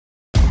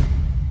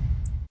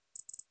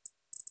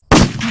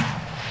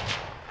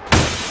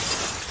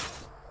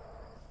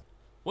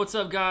What's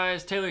up,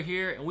 guys? Taylor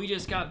here, and we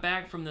just got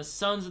back from the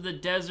Sons of the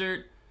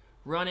Desert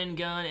run and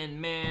gun,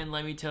 and man,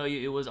 let me tell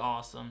you, it was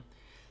awesome.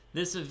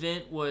 This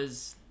event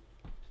was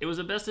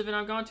the best event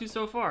I've gone to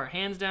so far,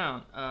 hands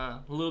down.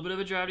 A little bit of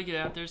a drive to get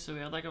out there, so we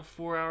had like a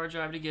 4-hour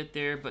drive to get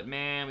there, but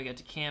man, we got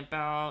to camp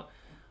out.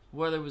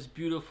 Weather was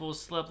beautiful,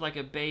 slept like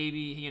a baby,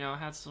 you know,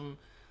 had some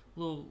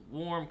little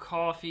warm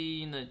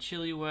coffee in the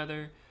chilly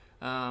weather.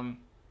 Once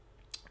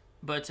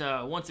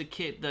the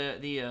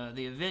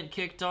event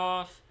kicked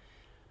off,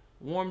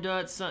 warmed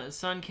up,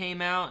 sun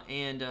came out,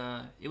 and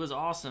it was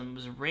awesome. It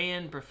was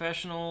ran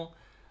professional.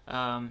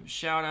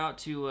 Shout out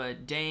to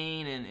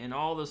Dane and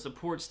all the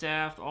support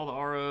staff, all the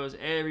ROs,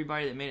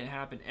 everybody that made it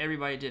happen.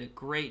 Everybody did a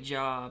great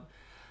job.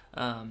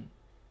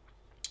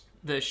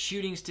 The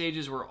shooting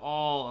stages were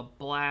all a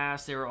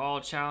blast. They were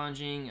all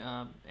challenging,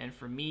 and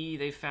for me,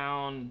 they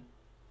found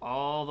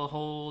all the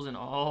holes and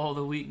all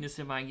the weakness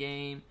in my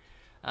game.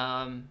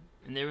 And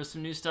there was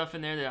some new stuff in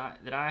there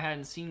that I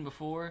hadn't seen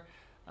before.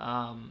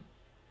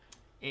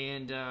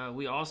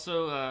 We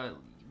also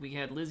we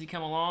had Lizzie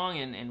come along,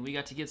 and we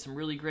got to get some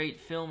really great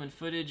film and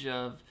footage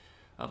of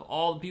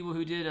all the people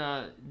who did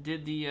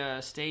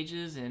the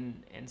stages.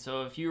 And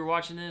so if you were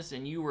watching this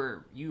and you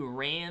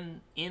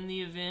ran in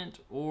the event,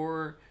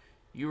 or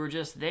you were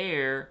just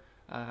there,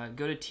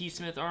 go to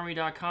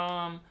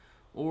tsmitharmory.com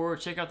or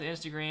check out the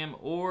Instagram,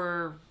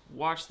 or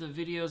watch the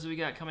videos that we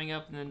got coming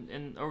up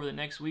in over the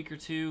next week or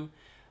two.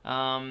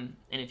 And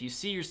if you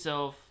see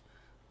yourself,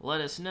 let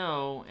us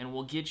know, and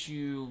we'll get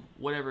you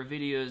whatever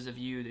videos of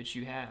you that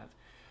you have.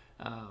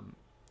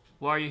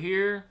 While you're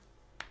here,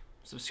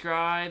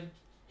 subscribe,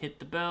 hit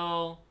the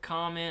bell,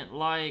 comment,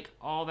 like,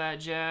 all that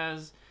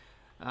jazz.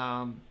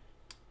 But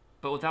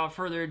without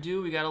further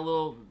ado, we got a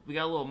little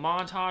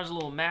montage, a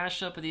little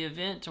mashup of the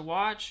event to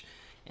watch,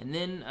 and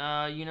then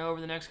you know, over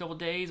the next couple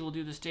days, we'll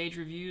do the stage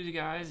reviews,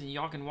 guys, and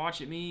y'all can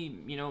watch it.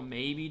 You know,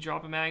 maybe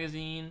drop a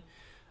magazine.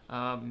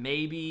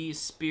 Maybe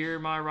spear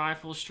my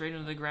rifle straight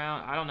into the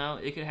ground. I don't know.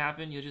 It could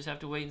happen. You'll just have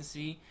to wait and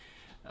see.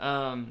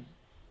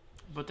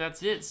 But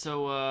that's it.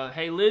 So,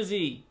 hey,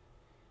 Lizzie,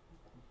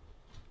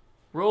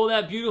 roll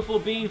that beautiful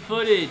bean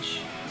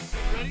footage.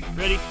 Ready?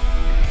 Ready.